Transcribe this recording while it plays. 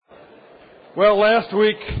Well, last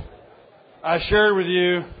week I shared with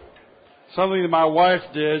you something that my wife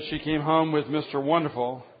did. She came home with Mr.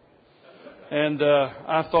 Wonderful. And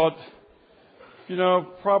I thought,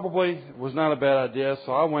 probably it was not a bad idea.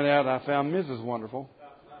 So I went out and I found Mrs. Wonderful.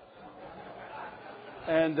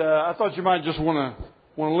 And I thought you might just want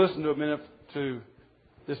to listen to a minute to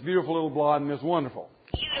this beautiful little blonde Miss Wonderful.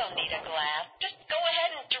 You don't need a glass. Just go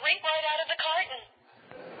ahead and drink right out of the carton.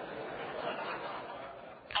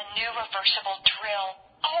 A new reversible drill.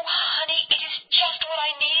 Oh, honey, it is just what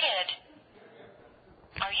I needed.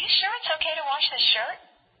 Are you sure it's okay to wash this shirt?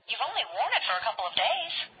 You've only worn it for a couple of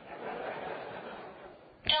days.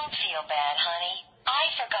 Don't feel bad, honey. I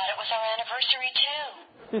forgot it was our anniversary, too.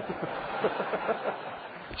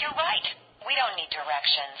 You're right. We don't need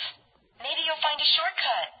directions. Maybe you'll find a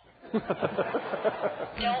shortcut.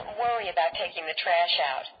 Don't worry about taking the trash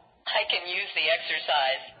out. I can use the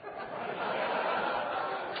exercise.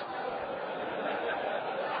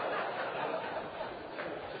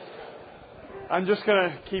 I'm just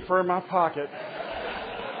going to keep her in my pocket.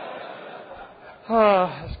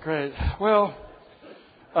 That's great. Well,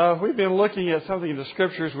 we've been looking at something in the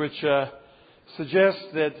Scriptures which suggests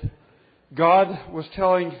that God was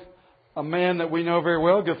telling a man that we know very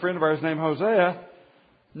well, a good friend of ours named Hosea,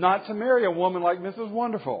 not to marry a woman like Mrs.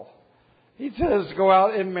 Wonderful. He says, go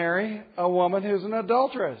out and marry a woman who's an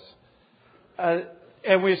adulteress.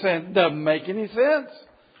 And we're saying, it doesn't make any sense.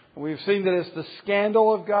 We've seen that it's the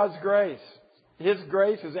scandal of God's grace. His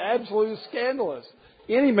grace is absolutely scandalous.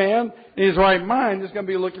 Any man in his right mind is going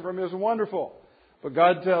to be looking for Mrs. Wonderful. But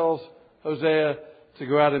God tells Hosea to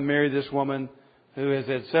go out and marry this woman who has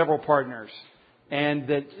had several partners, and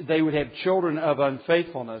that they would have children of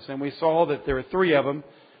unfaithfulness. And we saw that there were three of them.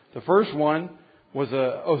 The first one was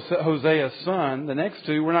Hosea's son. The next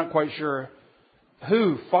two, we're not quite sure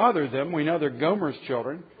who fathered them. We know they're Gomer's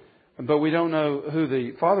children, but we don't know who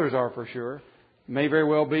the fathers are for sure. It may very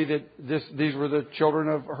well be that these were the children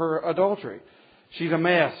of her adultery. She's a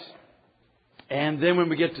mess. And then when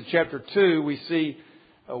we get to chapter 2, we see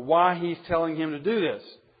why he's telling him to do this.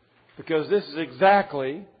 Because this is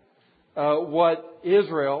exactly what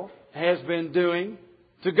Israel has been doing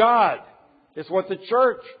to God. It's what the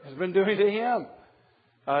church has been doing to Him.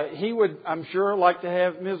 He would, I'm sure, like to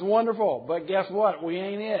have Ms. Wonderful. But guess what? We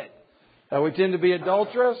ain't it. We tend to be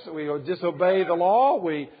adulterous. We disobey the law.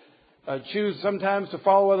 We choose sometimes to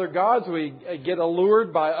follow other gods. We get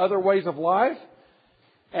allured by other ways of life.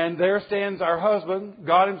 And there stands our husband,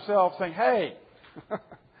 God Himself, saying, hey,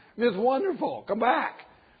 Ms. Wonderful, come back.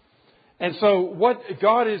 And so what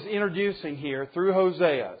God is introducing here through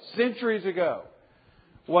Hosea centuries ago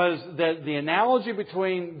was that the analogy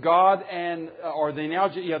between God and, or the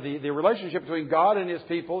analogy, the relationship between God and His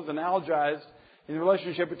people is analogized in the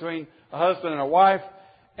relationship between a husband and a wife.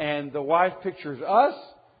 And the wife pictures us,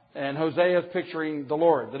 and Hosea is picturing the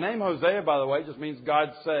Lord. The name Hosea, by the way, just means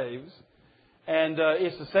God saves. And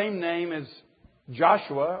it's the same name as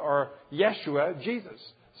Joshua or Yeshua, Jesus.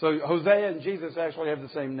 So Hosea and Jesus actually have the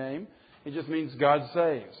same name. It just means God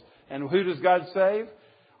saves. And who does God save?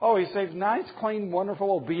 Oh, He saves nice, clean,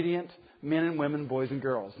 wonderful, obedient men and women, boys and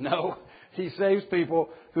girls. No, He saves people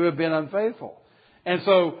who have been unfaithful. And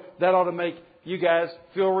so that ought to make you guys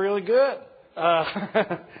feel really good.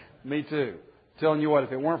 Me too. Telling you what,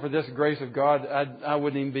 if it weren't for this grace of God, I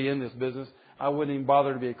wouldn't even be in this business. I wouldn't even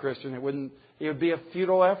bother to be a Christian. It would be a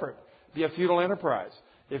futile effort, be a futile enterprise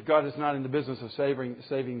if God is not in the business of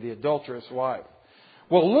saving the adulterous wife.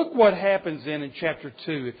 Well, look what happens then in chapter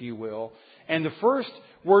 2, if you will. And the first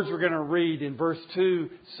words we're going to read in verse 2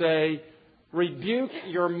 say, rebuke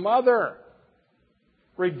your mother.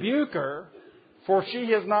 Rebuke her, for she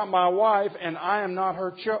is not my wife, and I am not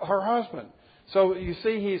her husband. So you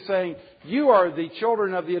see, he's saying, you are the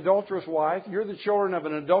children of the adulterous wife. You're the children of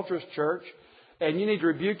an adulterous church, and you need to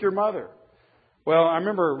rebuke your mother. Well, I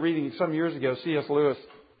remember reading some years ago, C.S. Lewis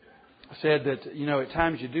said that, at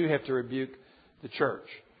times you do have to rebuke the church.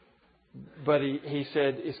 But he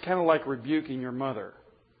said, it's kind of like rebuking your mother.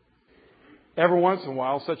 Every once in a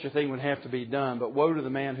while, such a thing would have to be done, but woe to the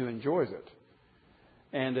man who enjoys it.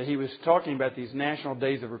 And he was talking about these national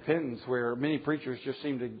days of repentance where many preachers just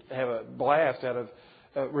seem to have a blast out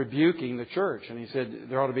of rebuking the church. And he said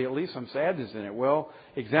there ought to be at least some sadness in it. Well,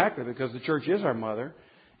 exactly, because the church is our mother.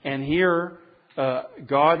 And here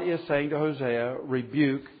God is saying to Hosea,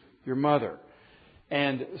 rebuke your mother.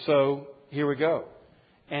 And so here we go.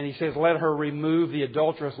 And he says, let her remove the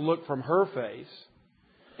adulterous look from her face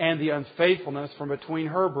and the unfaithfulness from between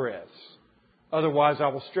her breasts. Otherwise I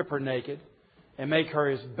will strip her naked and make her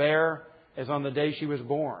as bare as on the day she was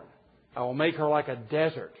born. I will make her like a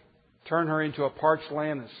desert turn her into a parched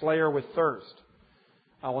land and slay her with thirst.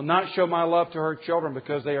 I will not show my love to her children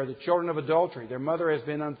because they are the children of adultery. Their mother has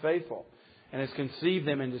been unfaithful and has conceived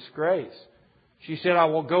them in disgrace. She said, I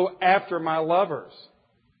will go after my lovers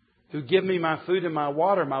who give me my food and my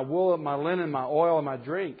water, my wool and my linen, my oil and my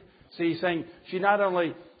drink. See, he's saying she not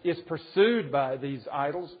only is pursued by these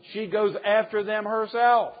idols, she goes after them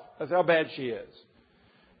herself. That's how bad she is.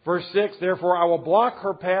 Verse 6, therefore I will block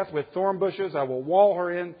her path with thorn bushes. I will wall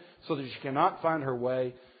her in so that she cannot find her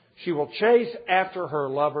way. She will chase after her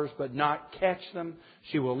lovers, but not catch them.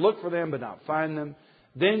 She will look for them, but not find them.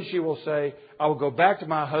 Then she will say, I will go back to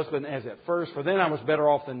my husband as at first, for then I was better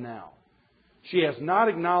off than now. She has not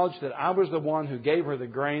acknowledged that I was the one who gave her the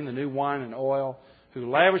grain, the new wine and oil,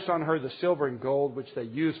 who lavished on her the silver and gold which they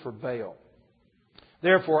use for Baal.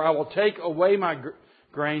 Therefore, I will take away my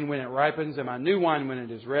grain when it ripens and my new wine when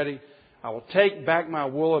it is ready. I will take back my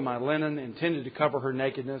wool and my linen intended to cover her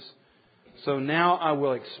nakedness. So now I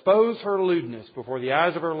will expose her lewdness before the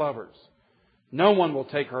eyes of her lovers. No one will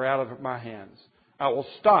take her out of my hands. I will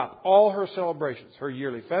stop all her celebrations, her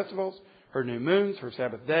yearly festivals, her new moons, her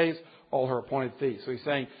Sabbath days, all her appointed feasts. So he's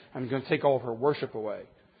saying, I'm going to take all of her worship away.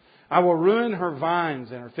 I will ruin her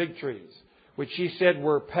vines and her fig trees, which she said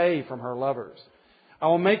were pay from her lovers. I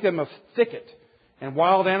will make them a thicket, and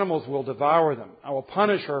wild animals will devour them. I will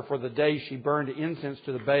punish her for the day she burned incense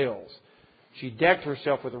to the Baals. She decked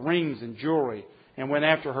herself with rings and jewelry and went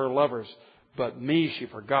after her lovers, but me she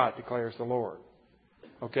forgot, declares the Lord.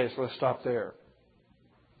 Okay, so let's stop there.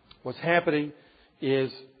 What's happening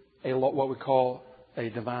is what we call a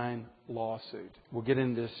divine lawsuit. We'll get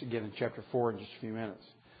into this again in chapter 4 in just a few minutes.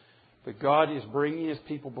 But God is bringing His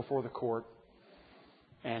people before the court,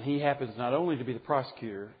 and He happens not only to be the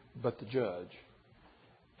prosecutor, but the judge.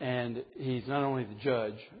 And He's not only the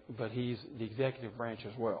judge, but He's the executive branch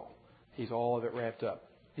as well. He's all of it wrapped up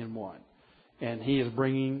in one. And He is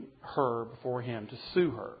bringing her before Him to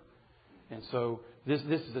sue her. And so this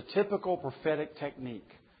is a typical prophetic technique.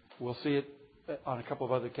 We'll see it on a couple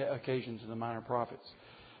of other occasions in the minor prophets.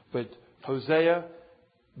 But Hosea,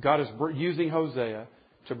 God is using Hosea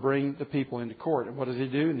to bring the people into court. And what does He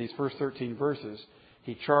do in these first 13 verses?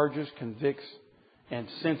 He charges, convicts, and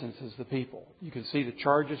sentences the people. You can see the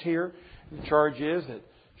charges here. The charge is that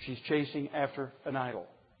she's chasing after an idol.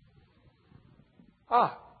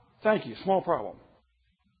 Thank you. Small problem.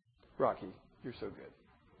 Rocky, you're so good.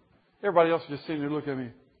 Everybody else just sitting there looking at me.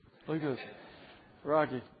 Look at this.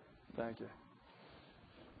 Rocky, thank you.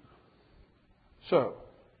 So,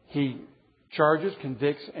 he charges,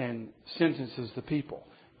 convicts, and sentences the people.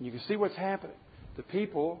 And you can see what's happening. The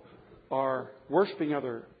people are worshiping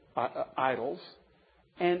other idols.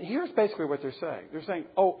 And here's basically what they're saying. They're saying,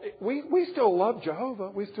 we still love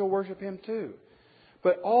Jehovah. We still worship Him too.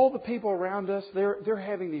 But all the people around us, they're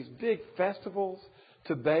having these big festivals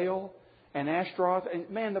to Baal and Ashtaroth. And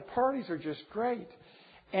man, the parties are just great.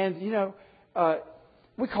 And,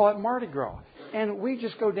 we call it Mardi Gras. And we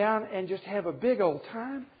just go down and just have a big old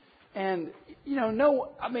time. And,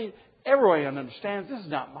 everybody understands this is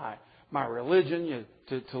not my religion,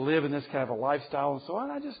 to live in this kind of a lifestyle and so on.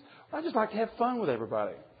 I just like to have fun with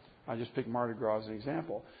everybody. I just picked Mardi Gras as an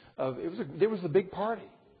example. There was the big party.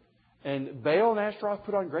 And Baal and Ashtaroth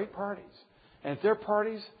put on great parties. And at their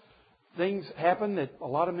parties, things happen that a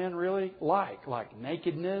lot of men really like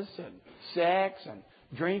nakedness and sex and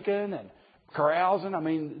drinking and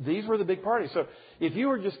carousing. These were the big parties. So if you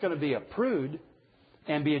were just going to be a prude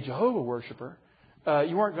and be a Jehovah worshiper,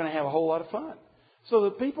 you weren't going to have a whole lot of fun. So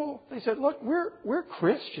the people, they said, look, we're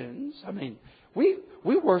Christians. We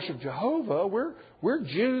worship Jehovah. We're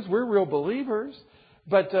Jews. We're real believers.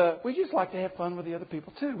 But we just like to have fun with the other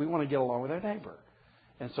people too. We want to get along with our neighbor.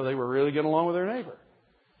 And so they were really getting along with their neighbor.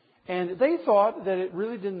 And they thought that it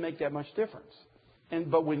really didn't make that much difference.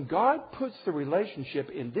 But when God puts the relationship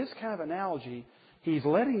in this kind of analogy, He's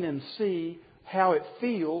letting them see how it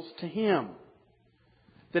feels to Him.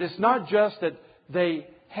 That it's not just that they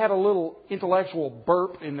had a little intellectual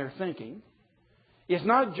burp in their thinking. It's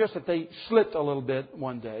not just that they slipped a little bit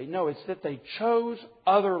one day. No, it's that they chose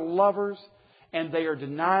other lovers and they are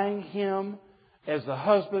denying Him as the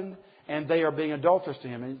husband and they are being adulterous to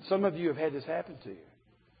Him. And some of you have had this happen to you.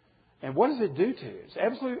 And what does it do to you? It's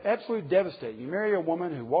absolutely devastating. You marry a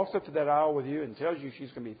woman who walks up to that aisle with you and tells you she's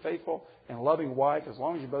going to be a faithful and loving wife as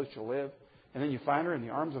long as you both shall live. And then you find her in the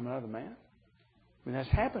arms of another man. That's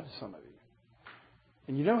happened to some of you.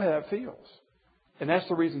 And you know how that feels. And that's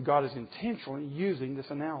the reason God is intentionally using this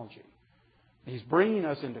analogy. He's bringing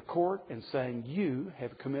us into court and saying, you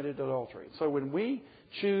have committed adultery. So when we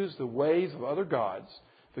choose the ways of other gods,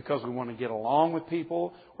 because we want to get along with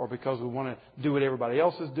people, or because we want to do what everybody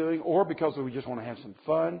else is doing, or because we just want to have some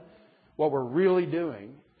fun. What we're really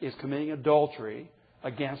doing is committing adultery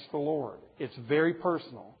against the Lord. It's very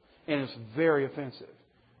personal, and it's very offensive.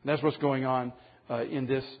 And that's what's going on in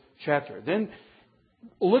this chapter. Then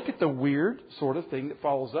look at the weird sort of thing that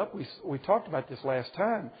follows up. We talked about this last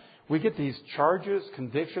time. We get these charges,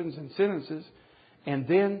 convictions, and sentences, and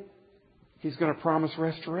then He's going to promise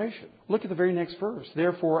restoration. Look at the very next verse.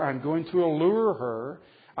 Therefore, I'm going to allure her.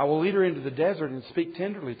 I will lead her into the desert and speak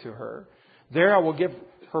tenderly to her. There I will give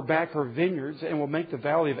her back her vineyards and will make the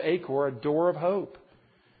valley of Achor a door of hope.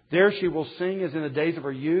 There she will sing as in the days of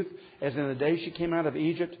her youth, as in the days she came out of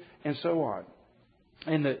Egypt, and so on.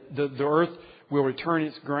 And the earth will return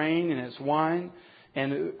its grain and its wine.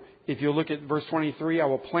 And if you look at verse 23, I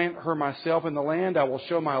will plant her myself in the land. I will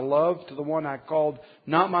show my love to the one I called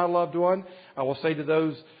not my loved one. I will say to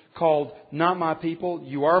those called not my people,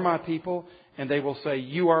 you are my people. And they will say,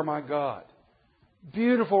 you are my God.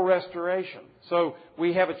 Beautiful restoration. So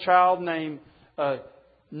we have a child named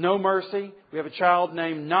No Mercy. We have a child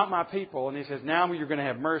named Not My People. And He says, now you're going to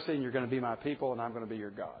have mercy and you're going to be my people and I'm going to be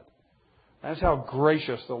your God. That's how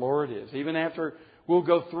gracious the Lord is. Even after we'll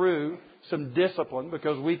go through some discipline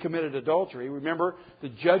because we committed adultery. Remember, the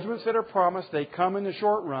judgments that are promised, they come in the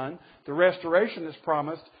short run. The restoration that's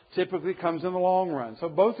promised typically comes in the long run. So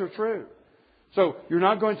both are true. So you're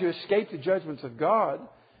not going to escape the judgments of God.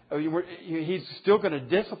 He's still going to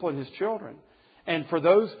discipline His children. And for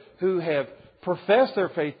those who have professed their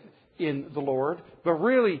faith in the Lord, but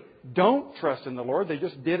really don't trust in the Lord, they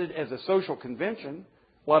just did it as a social convention.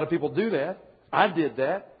 A lot of people do that. I did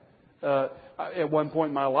that. At one point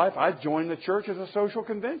in my life, I joined the church as a social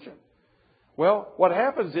convention. Well, what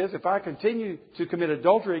happens is if I continue to commit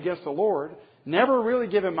adultery against the Lord, never really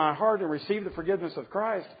give Him my heart and receive the forgiveness of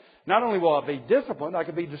Christ, not only will I be disciplined, I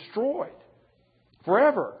could be destroyed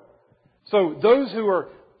forever. So those who are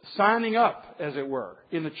signing up, as it were,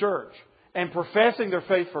 in the church and professing their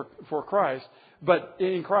faith for Christ, but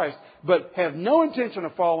in Christ, but have no intention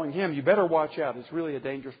of following Him, you better watch out. It's really a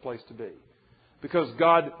dangerous place to be. Because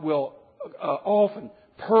God will often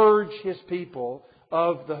purge His people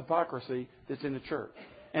of the hypocrisy that's in the church.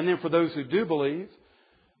 And then for those who do believe,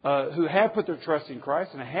 who have put their trust in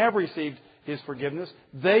Christ and have received His forgiveness,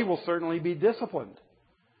 they will certainly be disciplined.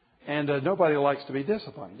 And nobody likes to be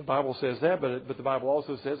disciplined. The Bible says that, but the Bible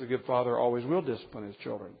also says a good father always will discipline his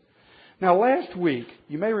children. Now, last week,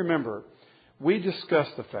 you may remember, we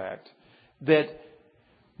discussed the fact that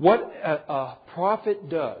what a prophet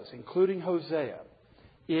does, including Hosea,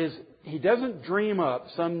 is he doesn't dream up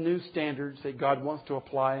some new standards that God wants to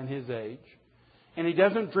apply in his age, and he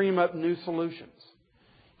doesn't dream up new solutions.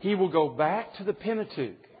 He will go back to the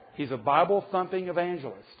Pentateuch. He's a Bible-thumping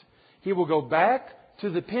evangelist. He will go back to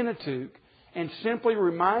the Pentateuch and simply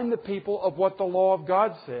remind the people of what the law of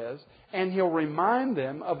God says, and he'll remind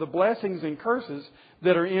them of the blessings and curses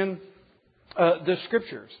that are in the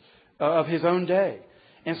Scriptures of his own day.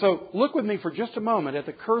 And so look with me for just a moment at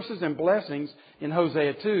the curses and blessings in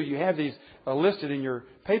Hosea 2. You have these listed in your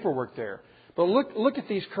paperwork there. But look at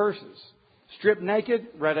these curses. Stripped naked,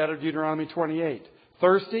 right out of Deuteronomy 28.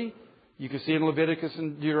 Thirsty, you can see in Leviticus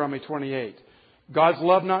and Deuteronomy 28. God's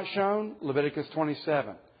love not shown, Leviticus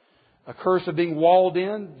 27. A curse of being walled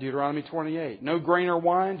in, Deuteronomy 28. No grain or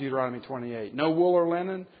wine, Deuteronomy 28. No wool or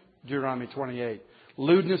linen, Deuteronomy 28.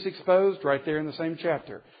 Lewdness exposed, right there in the same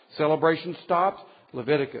chapter. Celebration stopped,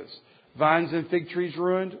 Leviticus. Vines and fig trees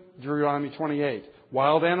ruined, Deuteronomy 28.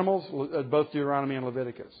 Wild animals, both Deuteronomy and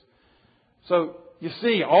Leviticus. So you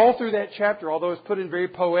see, all through that chapter, although it's put in very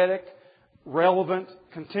poetic, relevant,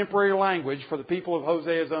 contemporary language for the people of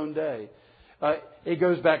Hosea's own day, it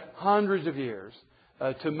goes back hundreds of years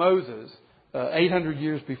to Moses, 800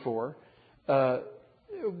 years before,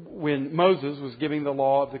 when Moses was giving the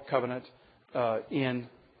law of the covenant in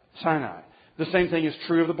Sinai. The same thing is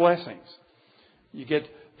true of the blessings. You get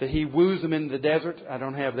that he woos them in the desert. I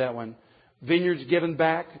don't have that one. Vineyards given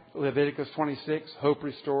back, Leviticus 26. Hope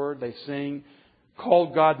restored. They sing.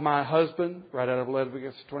 Called God my husband, right out of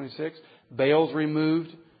Leviticus 26. Baals removed,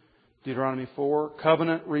 Deuteronomy 4.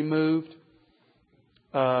 Covenant removed.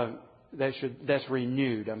 That's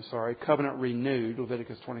renewed. I'm sorry. Covenant renewed,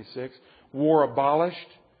 Leviticus 26. War abolished.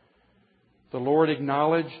 The Lord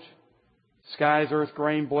acknowledged. Skies, earth,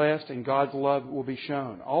 grain blessed, and God's love will be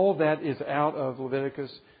shown. All of that is out of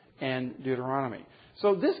Leviticus and Deuteronomy.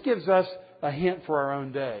 So this gives us a hint for our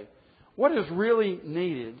own day. What is really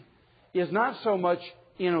needed is not so much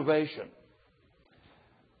innovation,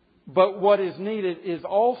 but what is needed is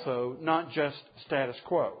also not just status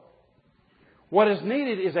quo. What is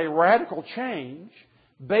needed is a radical change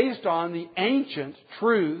based on the ancient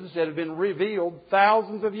truths that have been revealed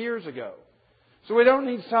thousands of years ago. So we don't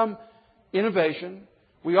need some innovation.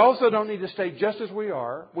 We also don't need to stay just as we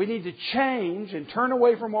are. We need to change and turn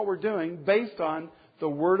away from what we're doing based on the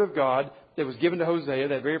Word of God that was given to Hosea,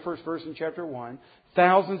 that very first verse in chapter 1,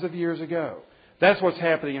 thousands of years ago. That's what's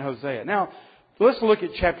happening in Hosea. Now, let's look at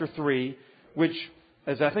chapter 3, which,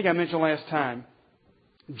 as I think I mentioned last time,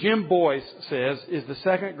 Jim Boyce says is the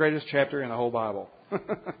second greatest chapter in the whole Bible.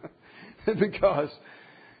 Because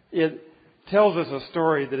it tells us a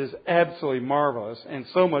story that is absolutely marvelous and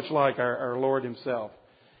so much like our Lord Himself.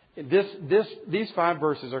 These 5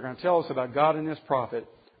 verses are going to tell us about God and His prophet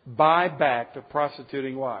buy back the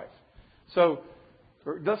prostituting wife. So,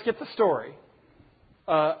 let's get the story.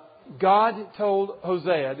 God told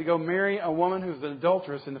Hosea to go marry a woman who's an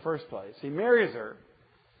adulteress in the first place. He marries her.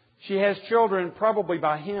 She has children probably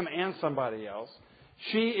by him and somebody else.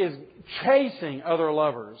 She is chasing other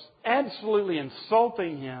lovers, absolutely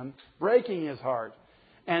insulting him, breaking his heart.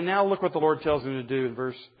 And now look what the Lord tells him to do in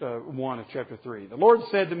verse 1 of chapter 3. The Lord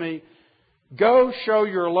said to me, "Go show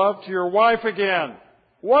your love to your wife again."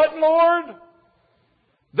 What, Lord?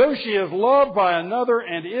 Though she is loved by another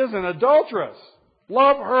and is an adulteress,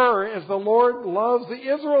 love her as the Lord loves the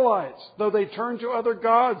Israelites, though they turn to other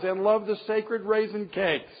gods and love the sacred raisin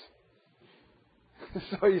cakes.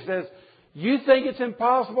 So he says, you think it's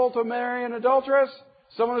impossible to marry an adulteress?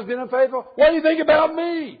 Someone who's been unfaithful? What do you think about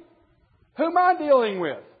me? Who am I dealing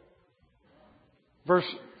with? Verse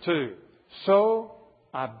 2. So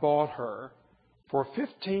I bought her for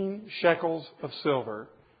 15 shekels of silver.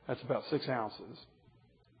 That's about 6 ounces.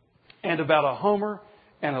 And about a homer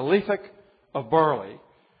and a lethek of barley.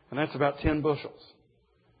 And that's about 10 bushels.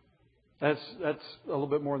 That's a little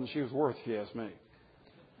bit more than she was worth, if you ask me.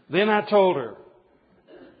 Then I told her,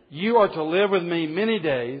 you are to live with me many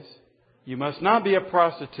days. You must not be a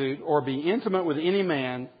prostitute or be intimate with any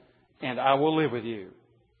man, and I will live with you.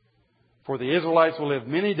 For the Israelites will live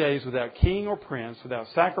many days without king or prince, without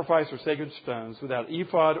sacrifice or sacred stones, without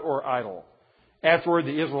ephod or idol. Afterward,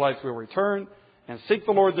 the Israelites will return and seek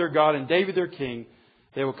the Lord their God and David their king.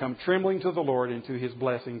 They will come trembling to the Lord and to His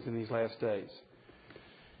blessings in these last days.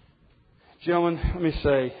 Gentlemen, let me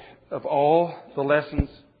say, of all the lessons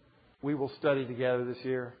we will study together this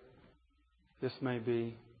year, this may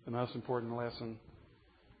be the most important lesson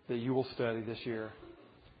that you will study this year.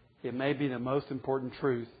 It may be the most important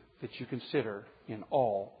truth that you consider in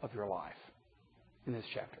all of your life in this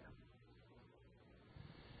chapter.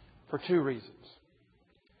 For 2 reasons.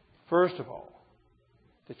 First of all,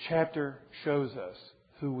 the chapter shows us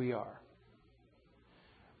who we are.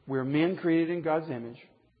 We're men created in God's image.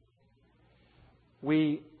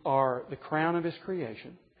 We are the crown of His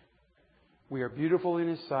creation. We are beautiful in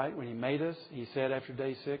His sight. When He made us, He said after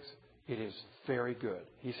day 6, it is very good.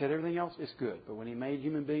 He said everything else is good. But when He made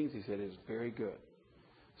human beings, He said it is very good.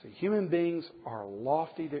 So human beings are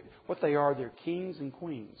lofty. What they are, they're kings and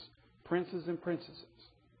queens, princes and princesses,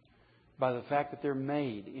 by the fact that they're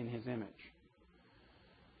made in His image.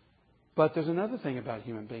 But there's another thing about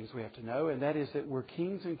human beings we have to know, and that is that we're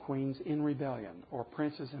kings and queens in rebellion, or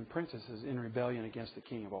princes and princesses in rebellion against the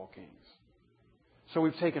King of all kings. So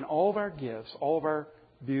we've taken all of our gifts, all of our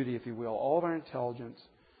beauty, if you will, all of our intelligence,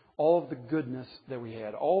 all of the goodness that we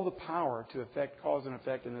had, all the power to affect cause and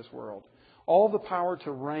effect in this world, all the power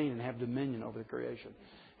to reign and have dominion over the creation,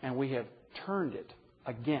 and we have turned it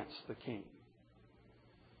against the King.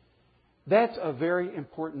 That's a very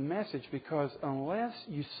important message, because unless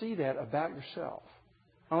you see that about yourself,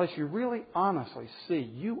 unless you really honestly see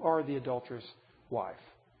you are the adulterous wife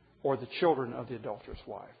or the children of the adulterous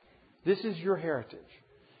wife, this is your heritage.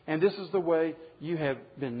 And this is the way you have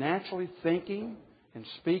been naturally thinking and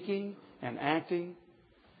speaking and acting.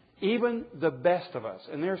 Even the best of us,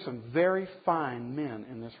 and there are some very fine men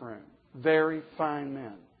in this room, very fine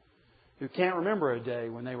men, who can't remember a day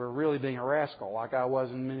when they were really being a rascal like I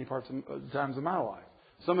was in many times of my life.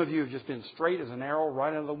 Some of you have just been straight as an arrow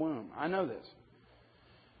right out of the womb. I know this.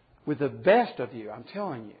 With the best of you, I'm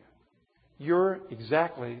telling you, you're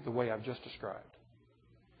exactly the way I've just described.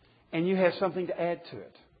 And you have something to add to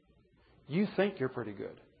it. You think you're pretty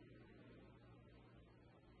good.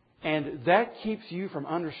 And that keeps you from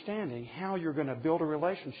understanding how you're going to build a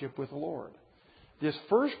relationship with the Lord. This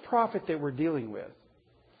first prophet that we're dealing with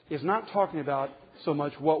is not talking about so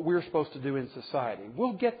much what we're supposed to do in society.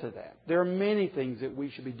 We'll get to that. There are many things that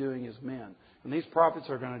we should be doing as men. And these prophets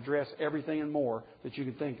are going to address everything and more that you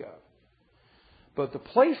can think of. But the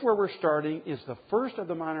place where we're starting is the first of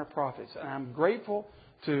the minor prophets. And I'm grateful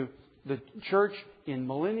to the church in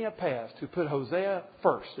millennia past who put Hosea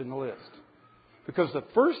first in the list. Because the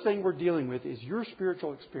first thing we're dealing with is your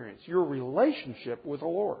spiritual experience, your relationship with the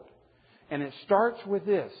Lord. And it starts with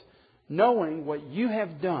this, knowing what you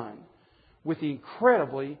have done with the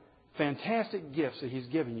incredibly fantastic gifts that He's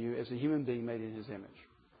given you as a human being made in His image.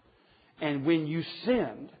 And when you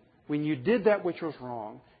sinned, when you did that which was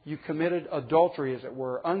wrong, you committed adultery, as it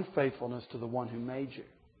were, unfaithfulness to the one who made you.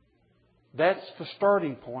 That's the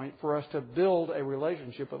starting point for us to build a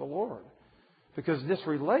relationship with the Lord. Because this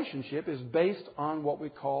relationship is based on what we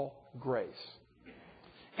call grace.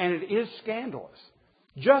 And it is scandalous.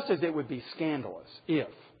 Just as it would be scandalous if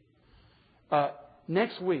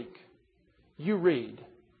next week you read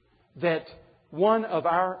that one of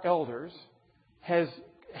our elders has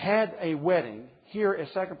had a wedding here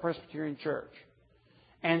at Second Presbyterian Church.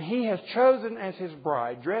 And he has chosen as his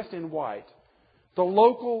bride, dressed in white, the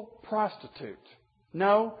local prostitute.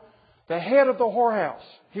 No, the head of the whorehouse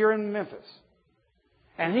here in Memphis.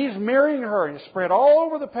 And he's marrying her, and it's spread all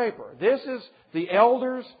over the paper. This is the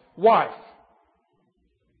elder's wife.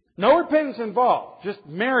 No repentance involved. Just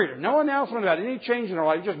married her. No announcement about any change in her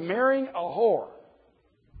life. Just marrying a whore.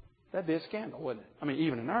 That'd be a scandal, wouldn't it? I mean,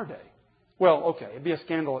 even in our day. Well, okay, it'd be a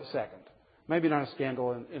scandal at second. Maybe not a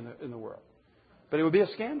scandal in the world. But it would be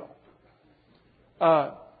a scandal.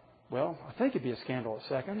 Well, I think it'd be a scandal at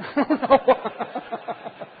second. I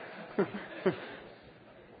don't know.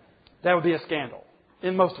 That would be a scandal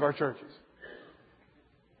in most of our churches.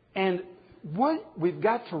 And what we've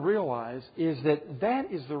got to realize is that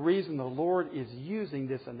is the reason the Lord is using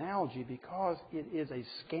this analogy, because it is a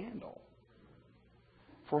scandal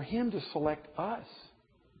for Him to select us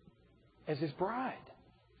as His bride.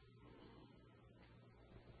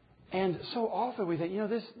 And so often we think,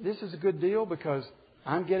 this is a good deal because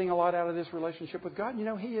I'm getting a lot out of this relationship with God.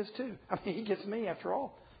 He is too. I mean, He gets me after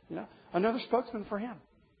all. Another spokesman for Him.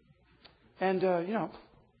 And,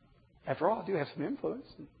 after all, I do have some influence.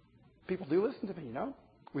 People do listen to me,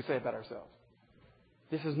 we say about ourselves.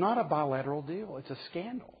 This is not a bilateral deal. It's a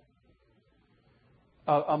scandal.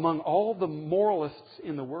 Among all the moralists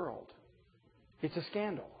in the world, it's a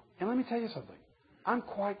scandal. And let me tell you something. I'm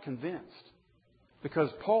quite convinced, because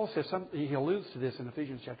Paul says something, he alludes to this in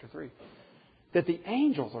Ephesians chapter 3, that the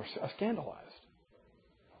angels are scandalized.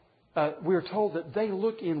 We're told that they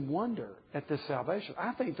look in wonder at this salvation.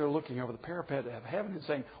 I think they're looking over the parapet of heaven and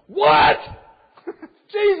saying, "What?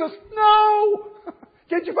 Jesus, no!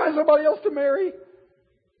 Can't you find somebody else to marry?"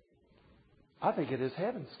 I think it is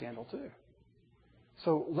heaven's scandal too.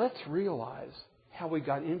 So let's realize how we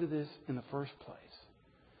got into this in the first place.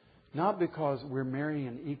 Not because we're marrying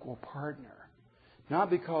an equal partner. Not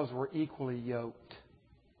because we're equally yoked.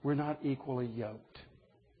 We're not equally yoked.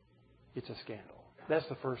 It's a scandal. That's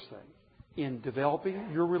the first thing in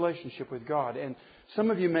developing your relationship with God. And some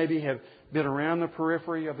of you maybe have been around the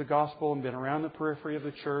periphery of the gospel and been around the periphery of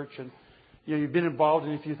the church, and you've been involved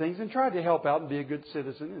in a few things and tried to help out and be a good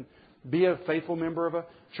citizen and be a faithful member of a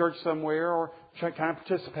church somewhere, or kind of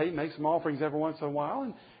participate, make some offerings every once in a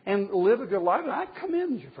while, and live a good life. And I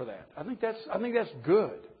commend you for that. I think that's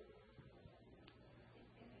good.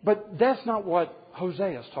 But that's not what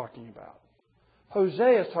Hosea is talking about.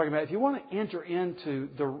 Hosea is talking about, if you want to enter into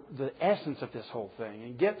the essence of this whole thing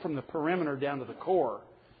and get from the perimeter down to the core,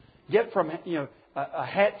 get from a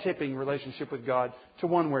hat-tipping relationship with God to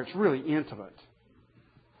one where it's really intimate,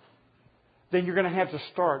 then you're going to have to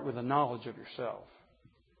start with a knowledge of yourself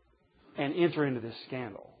and enter into this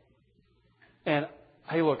scandal. And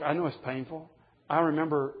hey, look, I know it's painful. I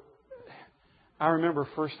remember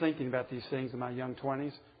first thinking about these things in my young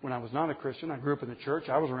 20s when I was not a Christian. I grew up in the church.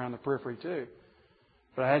 I was around the periphery too.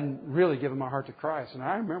 But I hadn't really given my heart to Christ. And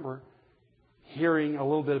I remember hearing a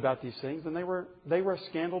little bit about these things, and they were a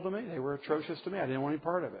scandal to me. They were atrocious to me. I didn't want any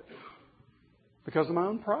part of it because of my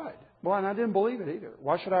own pride. Well, and I didn't believe it either.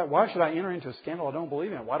 Why should I enter into a scandal I don't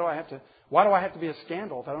believe in? Why do I have to be a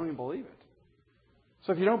scandal if I don't even believe it?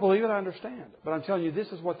 So if you don't believe it, I understand. But I'm telling you, this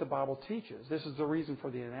is what the Bible teaches. This is the reason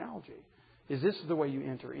for the analogy. This is the way you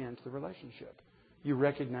enter into the relationship. You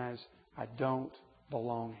recognize, I don't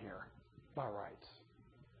belong here by rights.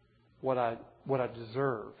 What I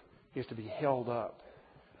deserve is to be held up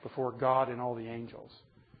before God and all the angels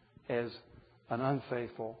as an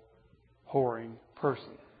unfaithful, whoring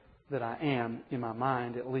person that I am in my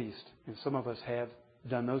mind at least. And some of us have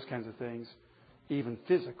done those kinds of things even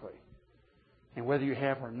physically. And whether you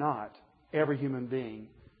have or not, every human being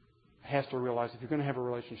has to realize if you're going to have a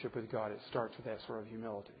relationship with God, it starts with that sort of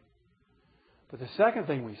humility. But the second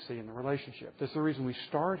thing we see in the relationship, this is the reason we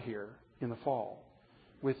start here in the fall,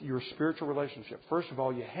 with your spiritual relationship. First of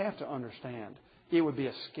all, you have to understand it would be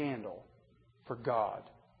a scandal for God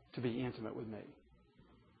to be intimate with me.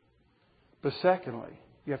 But secondly,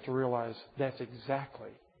 you have to realize that's exactly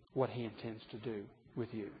what He intends to do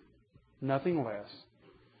with you. Nothing less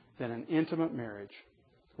than an intimate marriage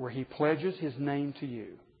where He pledges His name to you.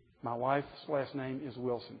 My wife's last name is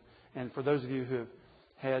Wilson. And for those of you who have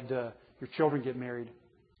had your children get married,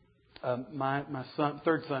 my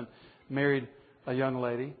third son married a young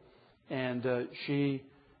lady, and she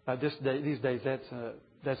these days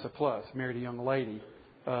that's a plus. Married a young lady.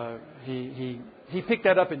 He picked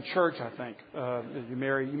that up in church, I think. You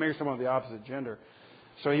marry someone of the opposite gender.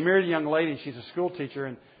 So he married a young lady. She's a school teacher,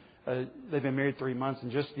 and they've been married 3 months.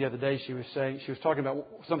 And just the other day, she was talking about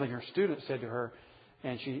something her student said to her,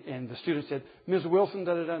 and the student said, "Ms. Wilson,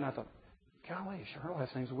 da da da." And I thought, golly, her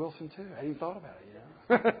last name's Wilson too. I hadn't even thought about it.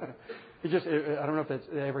 I don't know if that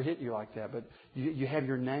ever hit you like that, but you have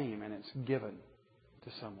your name, and it's given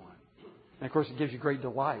to someone. And of course, it gives you great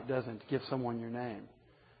delight, doesn't it, to give someone your name?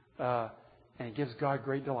 And it gives God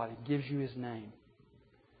great delight. It gives you His name.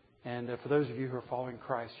 And for those of you who are following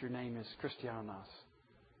Christ, your name is Christianos,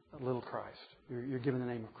 little Christ. You're given the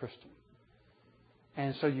name of Christian.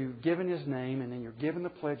 And so you've given His name, and then you're given the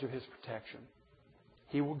pledge of His protection.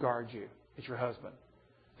 He will guard you. It's your husband.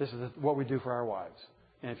 This is what we do for our wives.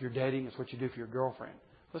 And if you're dating, it's what you do for your girlfriend.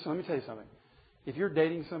 Listen, let me tell you something. If you're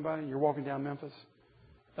dating somebody and you're walking down Memphis,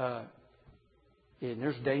 and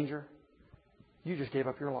there's danger, you just gave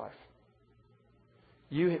up your life.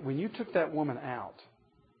 When you took that woman out,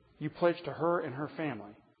 you pledged to her and her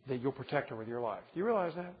family that you'll protect her with your life. Do you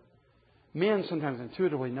realize that? Men sometimes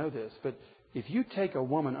intuitively know this, but if you take a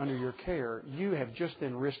woman under your care, you have just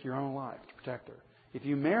then risked your own life to protect her. If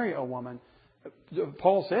you marry a woman,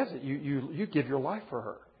 Paul says it, you give your life for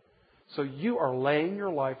her. So you are laying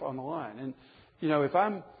your life on the line. And you know,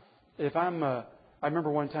 I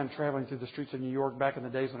remember one time traveling through the streets of New York back in the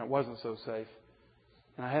days when it wasn't so safe,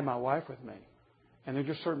 and I had my wife with me. And there are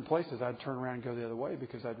just certain places I'd turn around and go the other way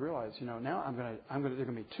because I'd realize, now there are going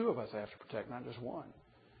to be two of us I have to protect, not just one.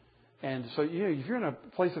 And so, if you're in a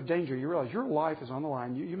place of danger, you realize your life is on the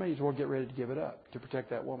line. You may as well get ready to give it up to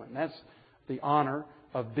protect that woman. That's the honor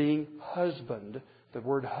of being husband. The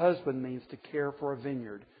word husband means to care for a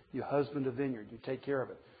vineyard. You husband a vineyard. You take care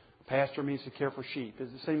of it. A pastor means to care for sheep.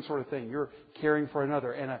 It's the same sort of thing. You're caring for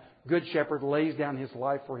another. And a good shepherd lays down his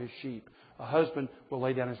life for his sheep. A husband will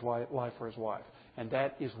lay down his life for his wife. And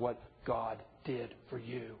that is what God did for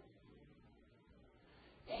you.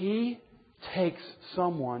 He takes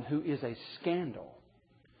someone who is a scandal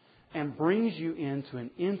and brings you into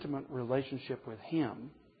an intimate relationship with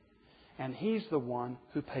Him. And He's the one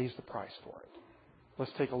who pays the price for it.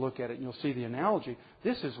 Let's take a look at it and you'll see the analogy.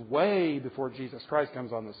 This is way before Jesus Christ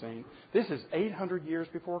comes on the scene. This is 800 years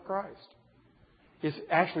before Christ. It's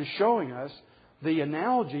actually showing us the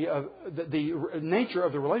analogy of the nature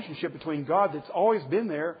of the relationship between God that's always been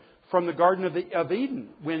there from the Garden of Eden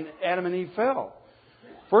when Adam and Eve fell.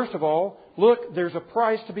 First of all, look, there's a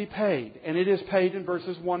price to be paid, and it is paid in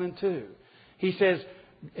verses 1 and 2. He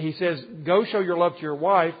says, go show your love to your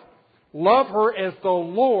wife. Love her as the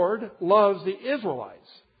Lord loves the Israelites.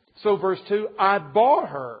 So verse 2, I bought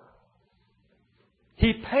her.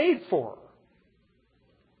 He paid for her.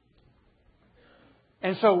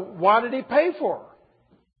 And so why did He pay for her?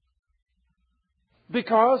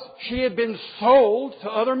 Because she had been sold to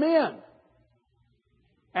other men.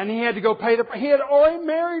 And He had to go pay He had already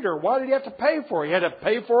married her. Why did He have to pay for her? He had to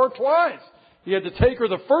pay for her twice. He had to take her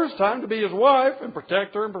the first time to be His wife and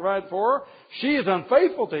protect her and provide for her. She is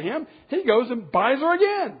unfaithful to Him. He goes and buys her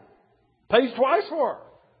again. Pays twice for her.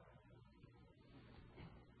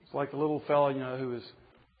 It's like the little fellow, who has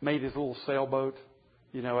made his little sailboat,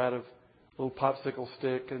 out of a little popsicle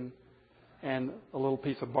stick and a little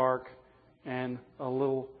piece of bark and a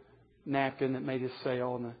little napkin that made his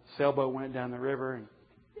sail. And the sailboat went down the river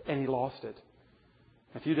and he lost it.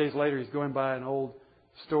 A few days later, he's going by an old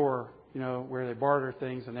store, where they barter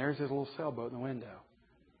things, and there's his little sailboat in the window.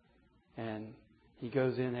 And he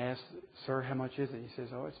goes in and asks, "Sir, how much is it?" He says,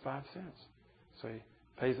 "Oh, it's 5 cents." So he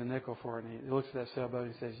pays a nickel for it, and he looks at that sailboat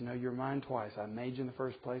and he says, "You're mine twice. I made you in the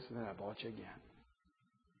first place, and then I bought you again."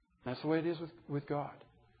 That's the way it is with God.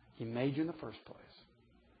 He made you in the first place,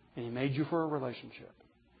 and He made you for a relationship.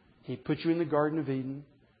 He put you in the Garden of Eden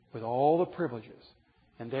with all the privileges.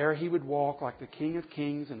 And there He would walk like the King of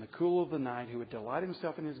Kings in the cool of the night, who would delight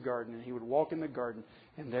Himself in His garden, and He would walk in the garden,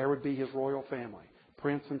 and there would be His royal family,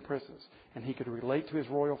 prince and princess. And He could relate to His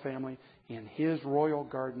royal family in His royal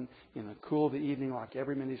garden in the cool of the evening like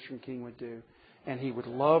every ministering king would do. And He would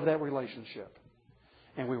love that relationship.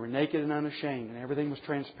 And we were naked and unashamed, and everything was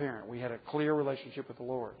transparent. We had a clear relationship with the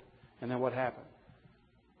Lord. And then what happened?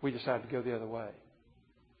 We decided to go the other way.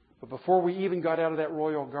 But before we even got out of that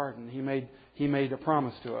royal garden, He made a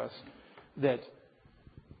promise to us that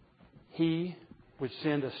He would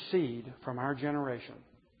send a seed from our generation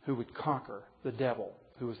who would conquer the devil,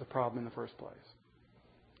 who was the problem in the first place.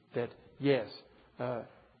 That, yes,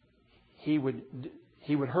 He would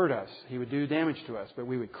hurt us. He would do damage to us, but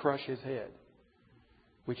we would crush His head,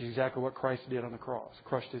 which is exactly what Christ did on the cross,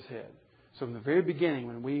 crushed His head. So from the very beginning,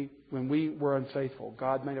 when we were unfaithful,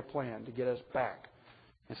 God made a plan to get us back.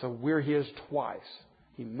 And so we're His twice.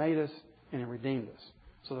 He made us and He redeemed us.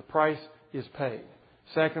 So the price is paid.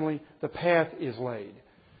 Secondly, the path is laid.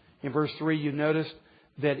 In verse 3, you noticed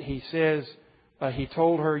that He says, He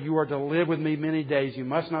told her, you are to live with me many days. You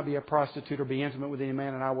must not be a prostitute or be intimate with any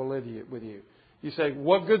man, and I will live with you. You say,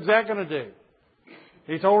 what good's that going to do?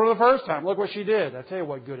 He told her the first time. Look what she did. I tell you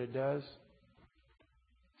what good it does.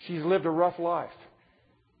 She's lived a rough life.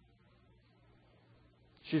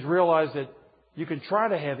 She's realized that you can try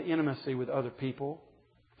to have intimacy with other people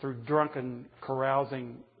through drunken,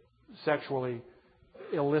 carousing, sexually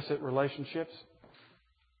illicit relationships.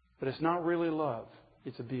 But it's not really love.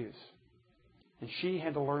 It's abuse. And she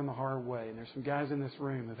had to learn the hard way. And there's some guys in this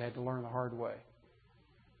room who've had to learn the hard way.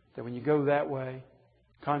 That when you go that way,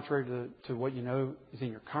 contrary to what you know is in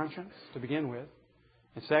your conscience to begin with,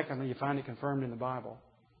 and secondly, you find it confirmed in the Bible,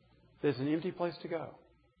 there's an empty place to go.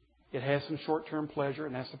 It has some short-term pleasure,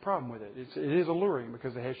 and that's the problem with it. It is alluring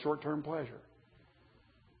because it has short-term pleasure.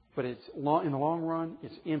 But in the long run,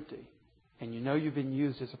 it's empty. And you know you've been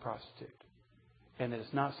used as a prostitute. And that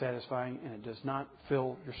it's not satisfying, and it does not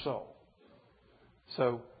fill your soul.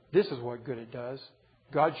 So this is what good it does.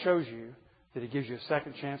 God shows you that He gives you a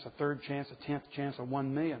second chance, a third chance, a 10th chance, a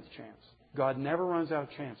 1,000,000th chance. God never runs out of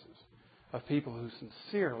chances of people who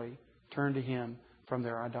sincerely turn to Him from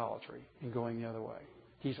their idolatry and going the other way.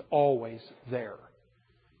 He's always there.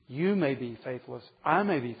 You may be faithless, I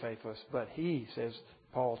may be faithless, but He, says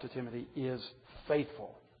Paul to Timothy, is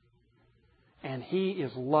faithful. And He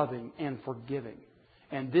is loving and forgiving.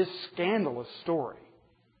 And this scandalous story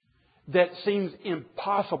that seems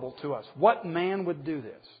impossible to us. What man would do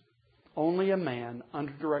this? Only a man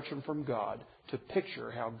under direction from God to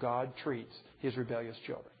picture how God treats His rebellious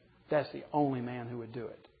children. That's the only man who would do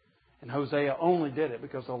it. And Hosea only did it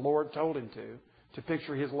because the Lord told him to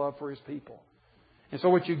picture His love for His people. And so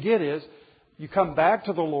what you get is, you come back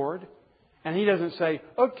to the Lord, and He doesn't say,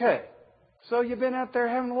 okay, so you've been out there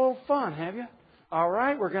having a little fun, have you? All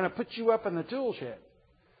right, we're going to put you up in the tool shed.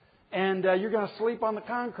 And you're going to sleep on the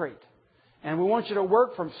concrete. And we want you to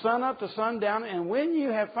work from sun up to sundown. And when you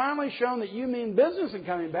have finally shown that you mean business in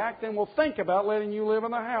coming back, then we'll think about letting you live in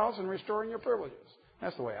the house and restoring your privileges.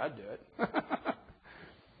 That's the way I'd do it.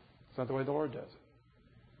 It's not the way the Lord does it.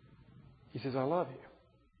 He says, I love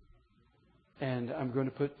you. And I'm going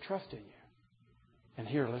to put trust in you. And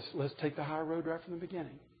here, let's take the high road right from the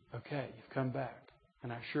beginning. Okay, you've come back.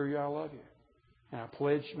 And I assure you I love you. And I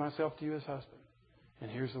pledge myself to you as husband. And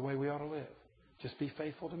here's the way we ought to live. Just be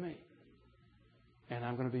faithful to me. And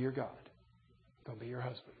I'm going to be your God. I'm going to be your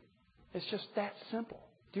husband. It's just that simple.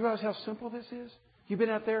 Do you realize how simple this is? You've been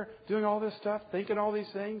out there doing all this stuff, thinking all these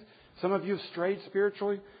things. Some of you have strayed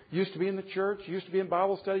spiritually, used to be in the church, used to be in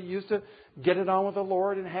Bible study, used to get it on with the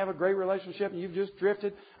Lord and have a great relationship, and you've just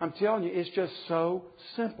drifted. I'm telling you, it's just so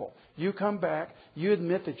simple. You come back, you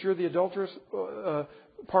admit that you're the adulterous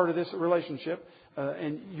part of this relationship,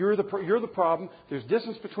 and you're the problem. There's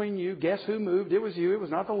distance between you. Guess who moved? It was you. It was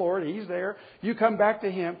not the Lord. He's there. You come back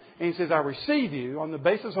to Him, and He says, I receive you on the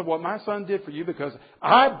basis of what my Son did for you because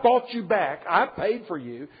I bought you back. I paid for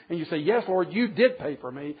you. And you say, yes, Lord, you did pay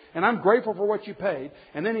for me, and I'm grateful for what you paid.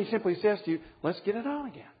 And then He simply says to you, let's get it on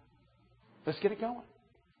again. Let's get it going.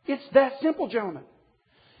 It's that simple, gentlemen.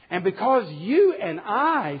 And because you and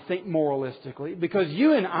I think moralistically, because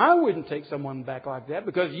you and I wouldn't take someone back like that,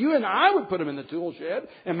 because you and I would put them in the tool shed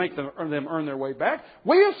and make them earn their way back,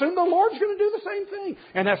 we assume the Lord's going to do the same thing.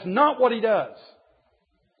 And that's not what He does.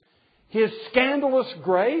 His scandalous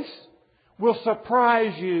grace will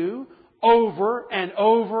surprise you over and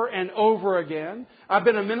over and over again. I've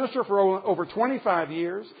been a minister for over 25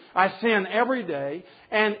 years. I sin every day.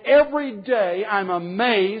 And every day I'm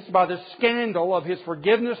amazed by the scandal of His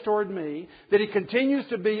forgiveness toward me, that He continues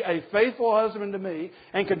to be a faithful husband to me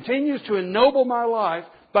and continues to ennoble my life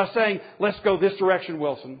by saying, let's go this direction,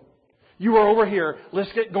 Wilson. You are over here.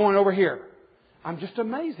 Let's get going over here. I'm just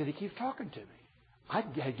amazed that He keeps talking to me. I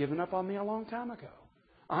had given up on me a long time ago.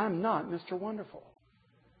 I'm not Mr. Wonderful.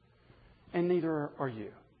 And neither are you.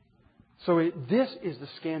 So this is the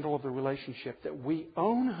scandal of the relationship, that we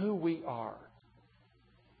own who we are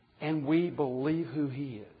and we believe who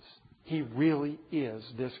He is. He really is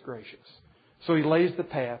this gracious. So He lays the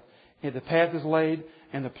path. And the path is laid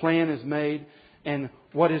and the plan is made. And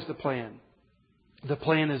what is the plan? The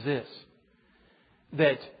plan is this.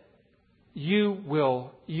 That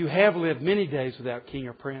you have lived many days without king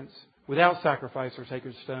or prince, without sacrifice or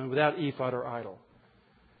sacred stone, without ephod or idol.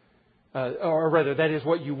 Or rather, that is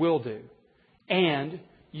what you will do. And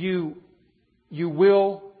you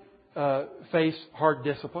will face hard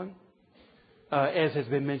discipline, as has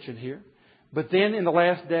been mentioned here. But then in the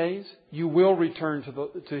last days, you will return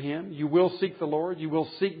to Him. You will seek the Lord. You will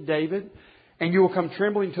seek David. And you will come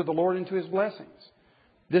trembling to the Lord and to His blessings.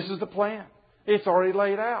 This is the plan. It's already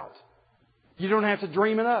laid out. You don't have to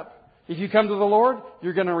dream it up. If you come to the Lord,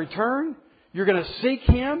 you're going to return. You're going to seek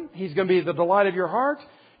Him. He's going to be the delight of your heart.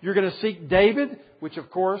 You're going to seek David, which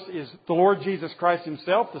of course is the Lord Jesus Christ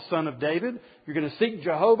Himself, the Son of David. You're going to seek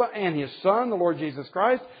Jehovah and His Son, the Lord Jesus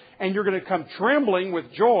Christ. And you're going to come trembling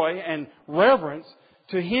with joy and reverence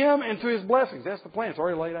to Him and to His blessings. That's the plan. It's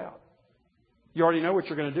already laid out. You already know what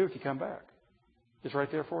you're going to do if you come back. It's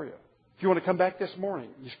right there for you. If you want to come back this morning,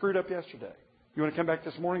 you screwed up yesterday. You want to come back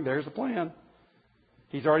this morning, there's the plan.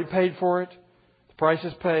 He's already paid for it. The price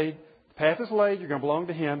is paid. The path is laid. You're going to belong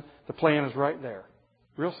to Him. The plan is right there.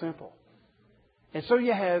 Real simple. And so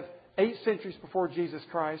you have 8 centuries before Jesus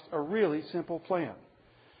Christ, a really simple plan.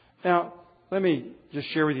 Now, let me just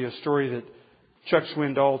share with you a story that Chuck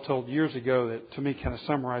Swindoll told years ago that to me kind of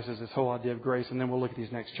summarizes this whole idea of grace, and then we'll look at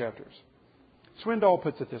these next chapters. Swindoll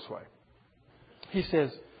puts it this way. He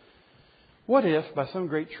says, what if, by some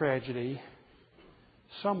great tragedy,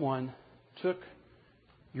 someone took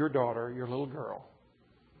your daughter, your little girl,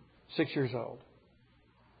 6 years old,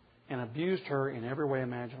 and abused her in every way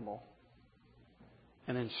imaginable,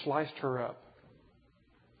 and then sliced her up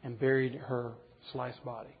and buried her sliced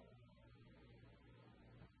body?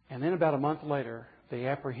 And then about a month later, they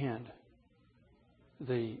apprehend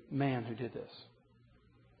the man who did this.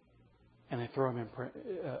 And they throw him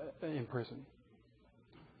in prison.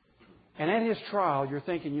 And at his trial, you're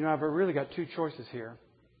thinking, I've really got 2 choices here.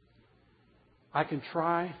 I can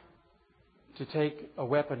try to take a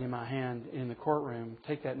weapon in my hand in the courtroom,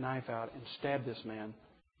 take that knife out, and stab this man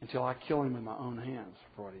until I kill him with my own hands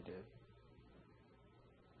for what he did.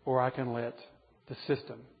 Or I can let the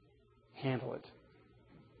system handle it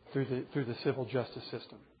through the civil justice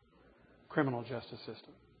system, criminal justice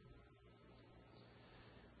system.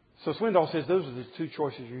 So Swindoll says those are the 2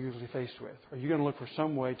 choices you're usually faced with. Are you going to look for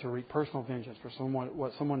some way to wreak personal vengeance for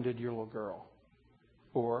what someone did to your little girl?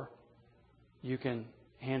 Or you can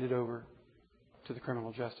hand it over to the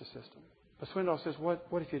criminal justice system. But Swindoll says, what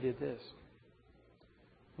if you did this?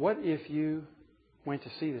 What if you went to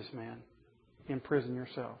see this man in prison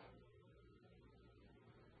yourself?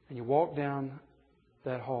 And you walk down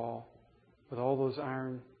that hall with all those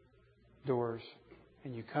iron doors,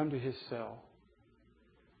 and you come to his cell.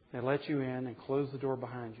 They let you in and close the door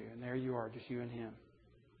behind you, and there you are, just you and him.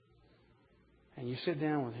 And you sit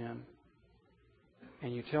down with him,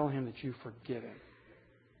 and you tell him that you forgive him.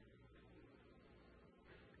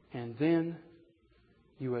 And then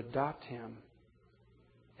you adopt him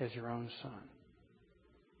as your own son.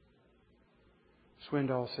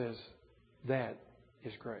 Swindoll says that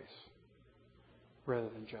is grace rather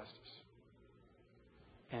than justice.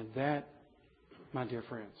 And that, my dear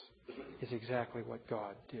friends, is exactly what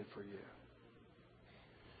God did for you.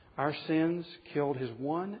 Our sins killed His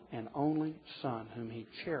one and only Son, whom He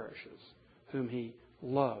cherishes, whom He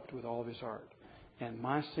loved with all of His heart. And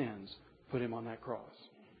my sins put Him on that cross.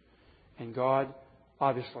 And God,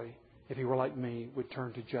 obviously, if He were like me, would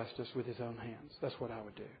turn to justice with His own hands. That's what I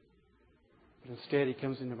would do. But instead, He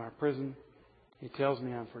comes into my prison, He tells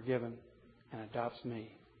me I'm forgiven, and adopts me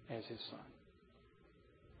as His Son.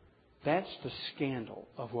 That's the scandal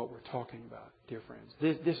of what we're talking about, dear friends.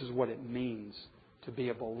 This is what it means to be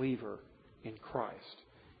a believer in Christ,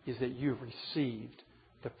 is that you've received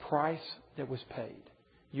the price that was paid.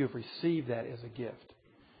 You have received that as a gift.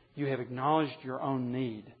 You have acknowledged your own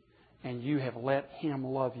need, and you have let Him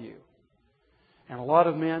love you. And a lot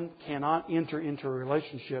of men cannot enter into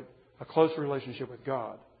a close relationship with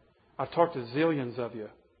God. I've talked to zillions of you.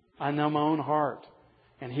 I know my own heart.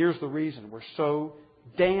 And here's the reason. We're so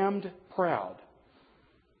damned proud.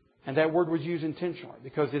 And that word was used intentionally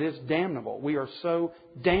because it is damnable. We are so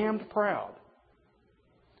damned proud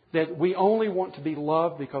that we only want to be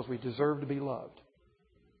loved because we deserve to be loved.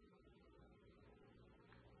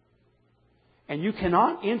 And you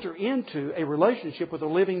cannot enter into a relationship with a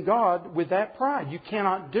living God with that pride. You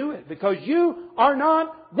cannot do it because you are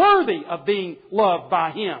not worthy of being loved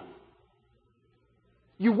by Him.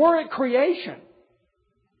 You were at creation.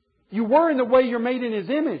 You were in the way you're made in His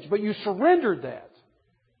image, but you surrendered that.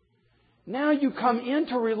 Now you come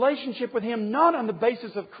into a relationship with Him not on the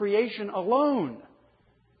basis of creation alone.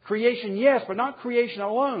 Creation, yes, but not creation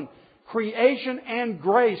alone. Creation and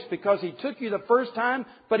grace, because He took you the first time,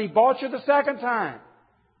 but He bought you the second time.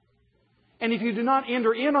 And if you do not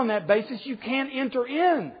enter in on that basis, you can't enter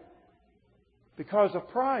in because of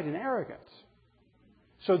pride and arrogance.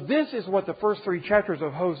 So this is what the first 3 chapters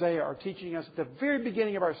of Hosea are teaching us at the very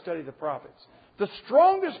beginning of our study of the prophets. The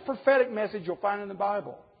strongest prophetic message you'll find in the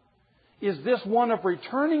Bible is this one of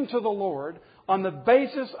returning to the Lord on the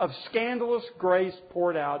basis of scandalous grace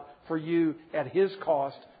poured out for you at His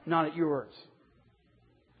cost, not at yours.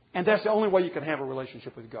 And that's the only way you can have a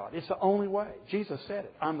relationship with God. It's the only way. Jesus said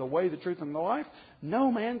it. I'm the way, the truth, and the life.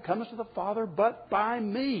 No man comes to the Father but by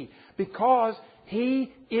me. Because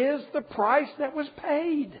He is the price that was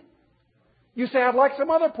paid. You say, I'd like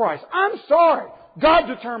some other price. I'm sorry. God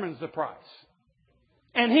determines the price.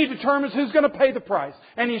 And He determines who's going to pay the price.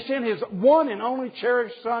 And He sent His one and only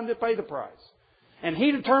cherished Son to pay the price. And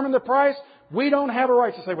He determined the price. We don't have a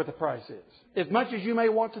right to say what the price is. As much as you may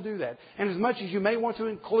want to do that. And as much as you may want to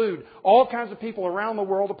include all kinds of people around the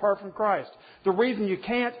world apart from Christ. The reason you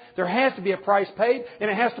can't, there has to be a price paid.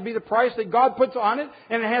 And it has to be the price that God puts on it.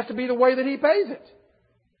 And it has to be the way that He pays it.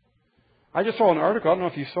 I just saw an article. I don't know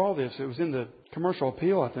if you saw this. It was in the Commercial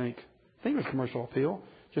Appeal, I think. I think it was Commercial Appeal.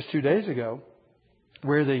 Just 2 days ago.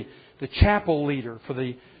 Where the chapel leader for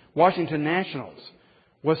the Washington Nationals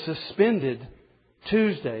was suspended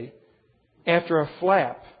Tuesday after a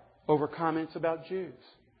flap over comments about Jews.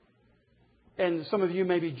 And some of you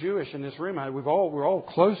may be Jewish in this room. We're all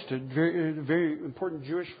close to very, very important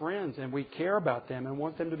Jewish friends, and we care about them and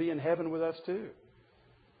want them to be in heaven with us too.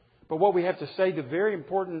 But what we have to say to very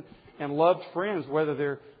important and loved friends, whether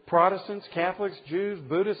they're Protestants, Catholics, Jews,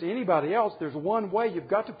 Buddhists, anybody else, there's one way. You've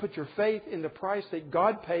got to put your faith in the price that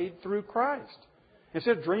God paid through Christ.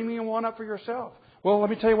 Instead of dreaming one up for yourself. Well, let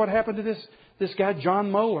me tell you what happened to this guy,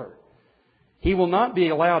 John Moeller. He will not be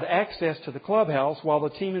allowed access to the clubhouse while the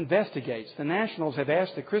team investigates. The Nationals have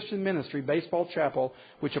asked the Christian Ministry Baseball Chapel,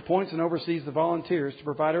 which appoints and oversees the volunteers, to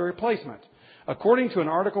provide a replacement. According to an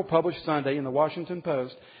article published Sunday in the Washington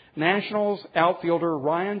Post, Nationals outfielder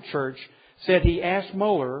Ryan Church said he asked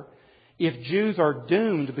Moeller if Jews are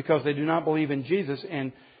doomed because they do not believe in Jesus,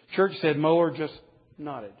 and Church said Moeller just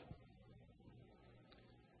nodded.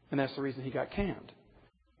 And that's the reason he got canned.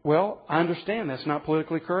 Well, I understand that's not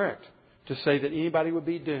politically correct to say that anybody would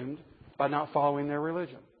be doomed by not following their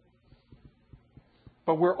religion.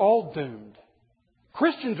 But we're all doomed.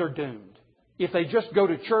 Christians are doomed if they just go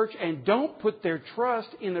to church and don't put their trust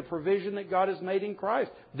in the provision that God has made in Christ.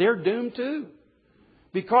 They're doomed too.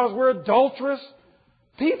 Because we're adulterous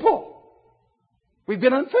people. We've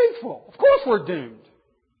been unfaithful. Of course we're doomed.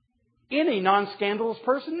 Any non-scandalous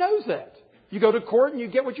person knows that. You go to court and you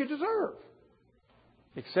get what you deserve.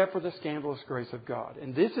 Except for the scandalous grace of God.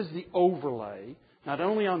 And this is the overlay, not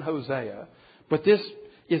only on Hosea, but this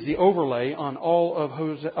is the overlay on all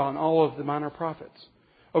of the minor prophets.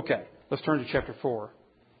 Okay, let's turn to chapter 4.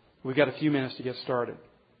 We've got a few minutes to get started.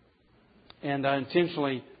 And I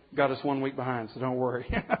intentionally got us 1 week behind, so don't worry.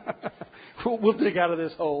 We'll dig out of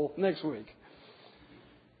this hole next week.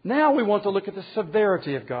 Now we want to look at the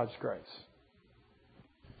severity of God's grace.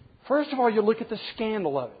 First of all, you look at the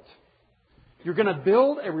scandal of it. You're going to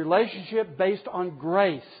build a relationship based on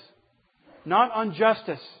grace, not on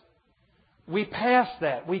justice. We passed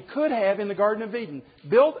that. We could have, in the Garden of Eden,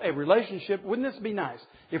 built a relationship. Wouldn't this be nice?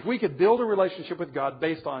 If we could build a relationship with God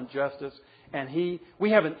based on justice, and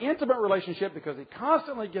we have an intimate relationship because He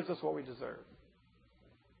constantly gives us what we deserve.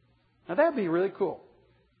 Now that would be really cool.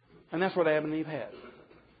 And that's what Adam and Eve had.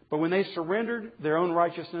 But when they surrendered their own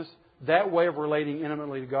righteousness, that way of relating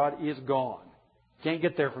intimately to God is gone. Can't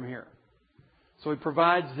get there from here. So He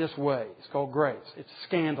provides this way. It's called grace. It's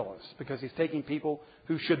scandalous because He's taking people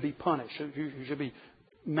who should be punished, who should be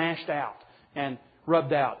mashed out and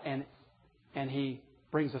rubbed out, and He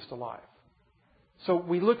brings us to life. So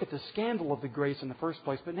we look at the scandal of the grace in the first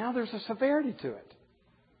place, but now there's a severity to it.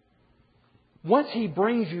 Once He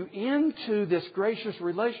brings you into this gracious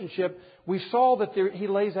relationship, we saw that He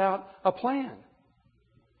lays out a plan.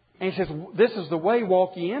 And He says, this is the way,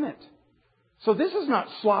 walk ye in it. So this is not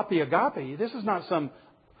sloppy agape. This is not some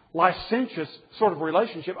licentious sort of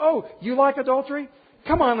relationship. Oh, you like adultery?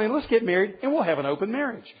 Come on, let's get married and we'll have an open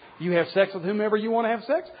marriage. You have sex with whomever you want to have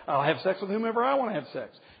sex. I'll have sex with whomever I want to have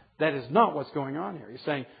sex. That is not what's going on here. He's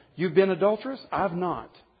saying, you've been adulterous? I've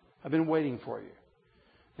not. I've been waiting for you.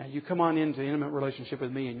 Now you come on into an intimate relationship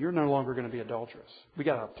with me and you're no longer going to be adulterous. We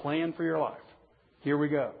got a plan for your life. Here we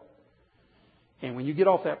go. And when you get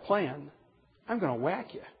off that plan, I'm going to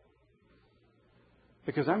whack you.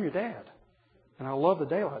 Because I'm your dad. And I love the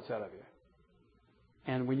daylights out of you.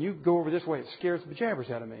 And when you go over this way, it scares the jabbers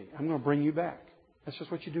out of me. I'm going to bring you back. That's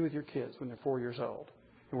just what you do with your kids when they're 4 years old.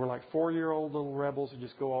 And we're like 4-year-old little rebels who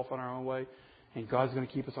just go off on our own way. And God's going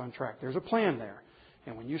to keep us on track. There's a plan there.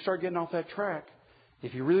 And when you start getting off that track,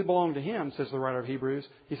 if you really belong to Him, says the writer of Hebrews,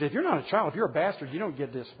 he said, if you're not a child, if you're a bastard, you don't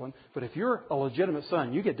get disciplined. But if you're a legitimate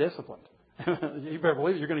son, you get disciplined. You better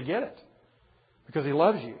believe it, you're going to get it. Because He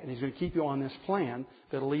loves you. And He's going to keep you on this plan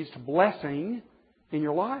that leads to blessing in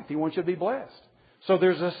your life. He wants you to be blessed. So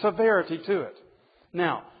there's a severity to it.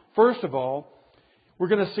 Now, first of all, we're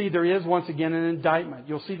going to see there is once again an indictment.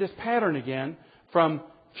 You'll see this pattern again from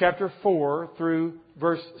chapter 4 through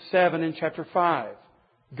verse 7 in chapter 5.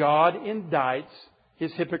 God indicts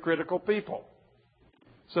His hypocritical people.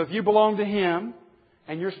 So if you belong to Him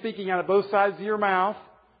and you're speaking out of both sides of your mouth,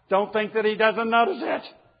 don't think that He doesn't notice it.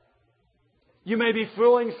 You may be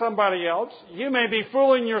fooling somebody else. You may be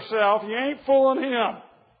fooling yourself. You ain't fooling Him.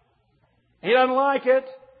 He doesn't like it.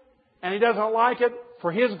 And He doesn't like it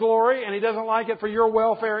for His glory. And He doesn't like it for your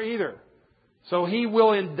welfare either. So He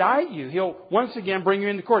will indict you. He'll once again bring you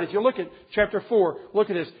into court. If you look at chapter 4,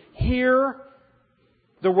 look at this. Hear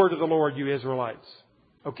the word of the Lord, you Israelites.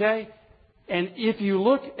 Okay? And if you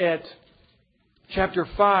look at chapter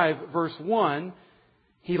 5, verse 1,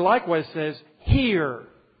 He likewise says, Hear.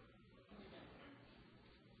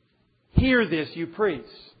 Hear this, you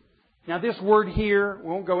priests. Now this word hear, we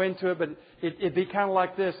won't go into it, but it'd be kind of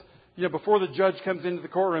like this. You know, before the judge comes into the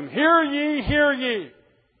courtroom, hear ye, hear ye.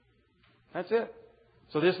 That's it.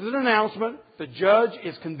 So this is an announcement. The judge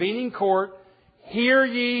is convening court. Hear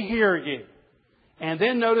ye, hear ye. And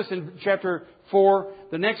then notice in chapter 4,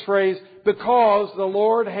 the next phrase, because the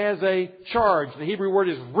Lord has a charge. The Hebrew word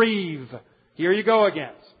is reeve. Here you go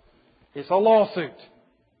again. It's a lawsuit.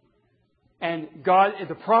 And God,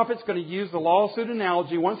 the prophet's going to use the lawsuit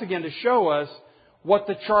analogy once again to show us what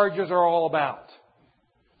the charges are all about.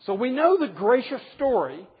 So we know the gracious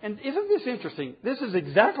story. And isn't this interesting? This is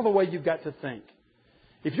exactly the way you've got to think.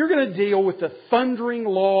 If you're going to deal with the thundering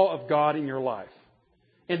law of God in your life,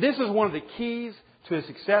 and this is one of the keys to a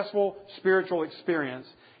successful spiritual experience,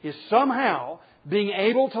 is somehow being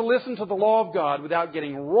able to listen to the law of God without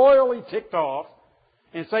getting royally ticked off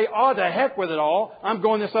and say, oh, to heck with it all. I'm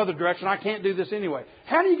going this other direction. I can't do this anyway.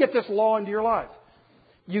 How do you get this law into your life?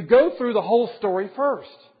 You go through the whole story first.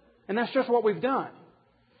 And that's just what we've done.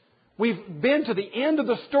 We've been to the end of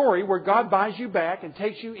the story where God buys you back and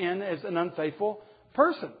takes you in as an unfaithful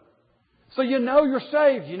person. So you know you're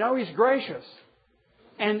saved. You know He's gracious.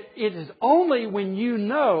 And it is only when you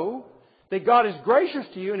know that God is gracious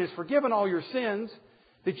to you and has forgiven all your sins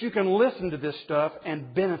that you can listen to this stuff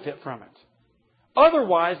and benefit from it.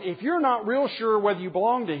 Otherwise, if you're not real sure whether you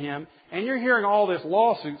belong to Him and you're hearing all this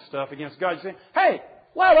lawsuit stuff against God, you're saying, hey,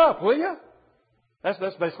 let up, will you? That's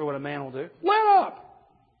basically what a man will do. Let up.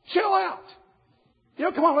 Chill out. You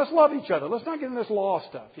know, come on, let's love each other. Let's not get into this law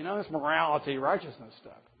stuff, you know, this morality, righteousness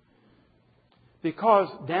stuff. Because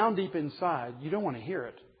down deep inside, you don't want to hear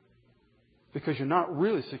it. Because you're not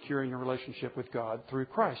really secure in your relationship with God through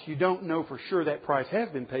Christ. You don't know for sure that price has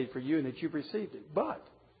been paid for you and that you've received it. But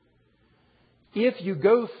if you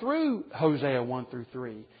go through Hosea 1 through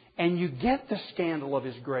 3 and you get the scandal of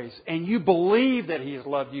His grace and you believe that He has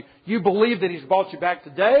loved you, you believe that He's brought you back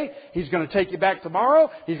today, He's going to take you back tomorrow,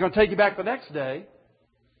 He's going to take you back the next day,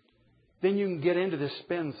 then you can get into this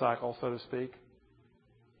spin cycle, so to speak,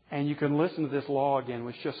 and you can listen to this law again,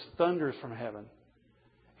 which just thunders from heaven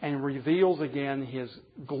and reveals again His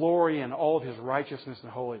glory and all of His righteousness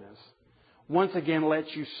and holiness. Once again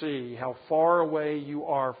lets you see how far away you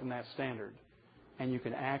are from that standard. And you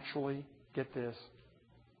can actually, get this,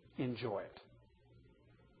 enjoy it.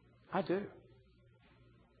 I do.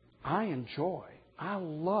 I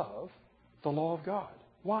love the law of God.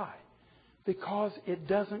 Why? Because it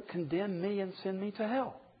doesn't condemn me and send me to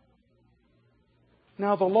hell.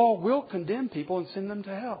 Now, the law will condemn people and send them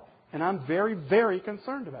to hell. And I'm very, very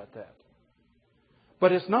concerned about that.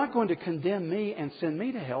 But it's not going to condemn me and send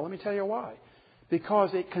me to hell. Let me tell you why.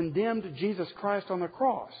 Because it condemned Jesus Christ on the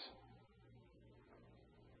cross.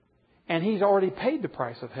 And He's already paid the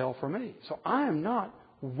price of hell for me. So I am not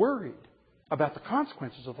worried about the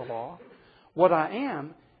consequences of the law. What I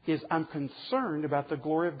am is I'm concerned about the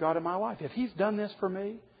glory of God in my life. If He's done this for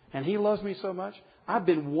me and He loves me so much, I've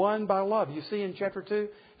been won by love. You see in chapter 2,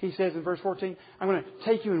 He says in verse 14, I'm going to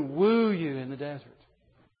take you and woo you in the desert.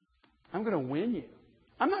 I'm going to win you.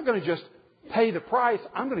 I'm not going to just pay the price.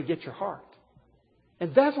 I'm going to get your heart.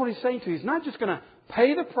 And that's what He's saying to you. He's not just going to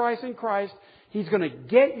pay the price in Christ. He's going to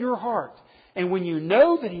get your heart. And when you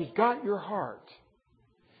know that He's got your heart,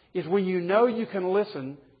 is when you know you can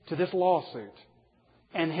listen to this lawsuit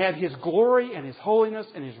and have His glory and His holiness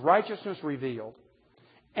and His righteousness revealed.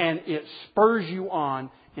 And it spurs you on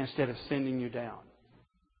instead of sending you down.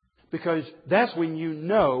 Because that's when you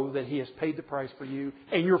know that He has paid the price for you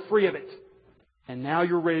and you're free of it. And now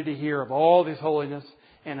you're ready to hear of all His holiness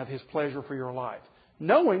and of His pleasure for your life.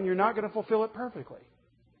 Knowing you're not going to fulfill it perfectly.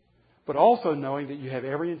 But also knowing that you have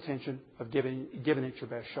every intention of giving it your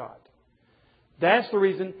best shot. That's the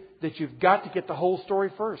reason that you've got to get the whole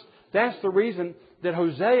story first. That's the reason that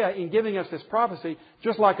Hosea, in giving us this prophecy,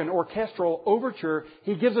 just like an orchestral overture,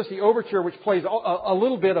 he gives us the overture which plays a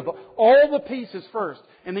little bit of all the pieces first.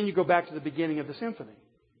 And then you go back to the beginning of the symphony.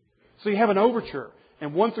 So you have an overture.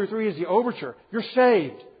 And 1 through 3 is the overture. You're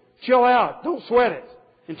saved. Chill out. Don't sweat it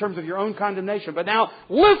in terms of your own condemnation. But now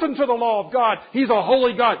listen to the law of God. He's a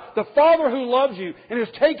holy God. The Father who loves you and has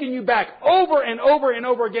taken you back over and over and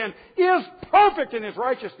over again is perfect in His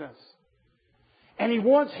righteousness. And He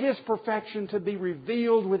wants His perfection to be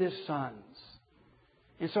revealed with His sons.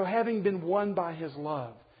 And so having been won by His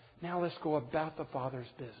love, now let's go about the Father's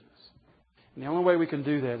business. And the only way we can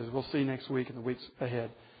do that, as we'll see next week and the weeks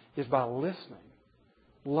ahead, is by listening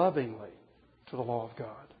lovingly to the law of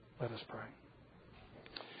God. Let us pray.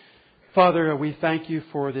 Father, we thank You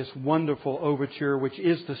for this wonderful overture, which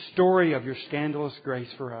is the story of Your scandalous grace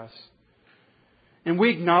for us. And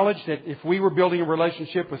we acknowledge that if we were building a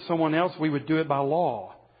relationship with someone else, we would do it by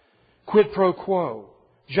law. Quid pro quo.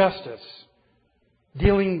 Justice.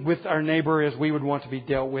 Dealing with our neighbor as we would want to be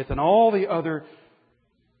dealt with. And all the other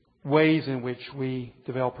ways in which we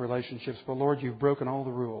develop relationships. But Lord, You've broken all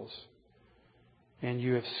the rules. And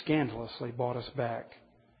You have scandalously bought us back.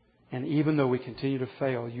 And even though we continue to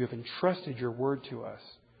fail, You have entrusted Your word to us.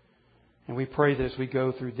 And we pray that as we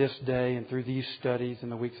go through this day and through these studies in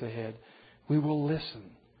the weeks ahead, we will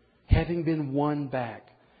listen, having been won back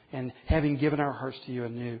and having given our hearts to You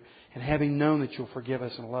anew and having known that You'll forgive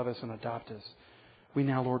us and love us and adopt us. We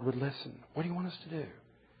now, Lord, would listen. What do You want us to do?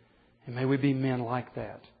 And may we be men like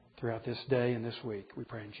that throughout this day and this week. We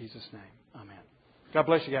pray in Jesus' name. Amen. God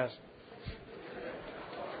bless you guys.